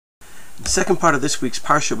In the second part of this week's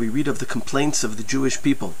Parsha, we read of the complaints of the Jewish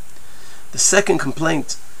people. The second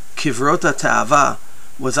complaint, Kivrota Ta'ava,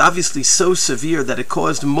 was obviously so severe that it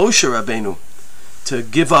caused Moshe Rabbeinu to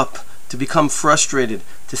give up, to become frustrated,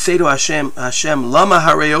 to say to Hashem, Lama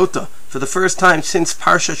Hareota, for the first time since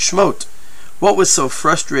Parshat Shmot. What was so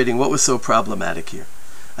frustrating? What was so problematic here?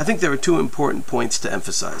 I think there are two important points to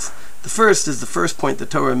emphasize. The first is the first point the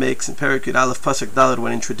Torah makes in Perek Yud Aleph Pasuk Daled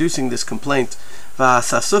when introducing this complaint.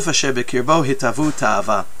 V'asasuf asher b'kirbo hitavu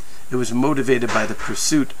ta'ava. It was motivated by the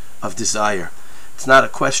pursuit of desire. It's not a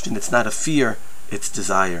question, it's not a fear, it's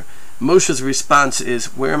desire. Moshe's response is,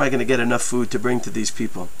 where am I going to get enough food to bring to these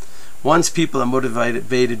people? Once people are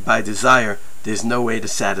motivated by desire, there's no way to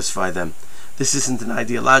satisfy them. This isn't an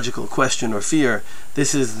ideological question or fear.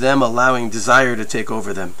 This is them allowing desire to take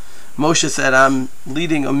over them. Moshe said, I'm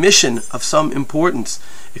leading a mission of some importance.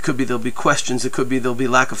 It could be there'll be questions, it could be there'll be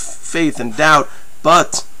lack of faith and doubt,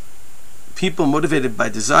 but people motivated by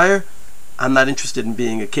desire, I'm not interested in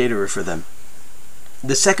being a caterer for them.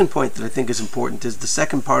 The second point that I think is important is the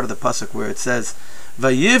second part of the pasuk where it says,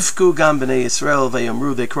 Vayivku gam b'nei Yisrael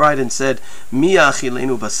vayamru, they cried and said, Mi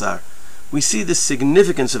achilenu basar. We see the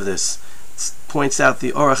significance of this. It points out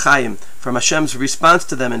the Or HaChaim from Hashem's response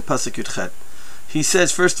to them in pasuk Yud Chet. He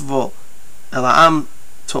says, first of all, Ela'am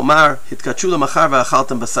tomar hitkachu lemachar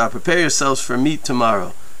v'achaltem basar. Prepare yourselves for meat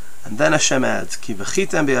tomorrow. And then Hashem adds, Ki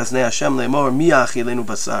v'chitem be'aznei Hashem le'mor mi achilenu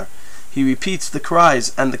basar. He repeats the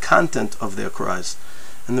cries and the content of their cries.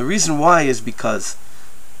 And the reason why is because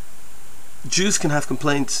Jews can have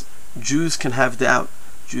complaints, Jews can have doubt,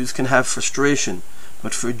 Jews can have frustration,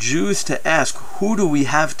 but for Jews to ask, who do we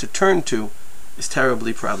have to turn to, is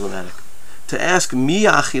terribly problematic. To ask, Mi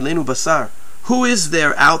achilenu basar, who is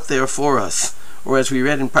there out there for us? Or as we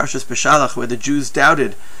read in Parshas Beshalach, where the Jews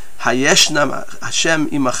doubted, Hayeshnam Hashem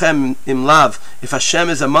imachem imlav, if Hashem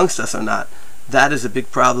is amongst us or not. That is a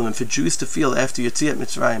big problem. And for Jews to feel after Yetziat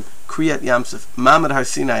Mitzrayim, Kriyat Yamsuf, Mamad Har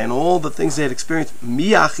Sinai, and all the things they had experienced, Mi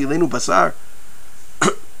achilenu basar,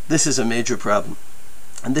 this is a major problem.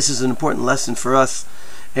 And this is an important lesson for us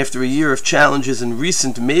after a year of challenges and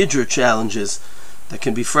recent major challenges that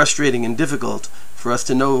can be frustrating and difficult, for us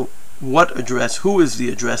to know what address, who is the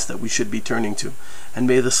address that we should be turning to. And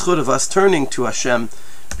may the schut of us turning to Hashem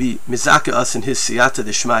be mizaka us in His siyata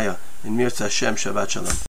deshmaya. In Mirza Hashem, Shabbat Shalom.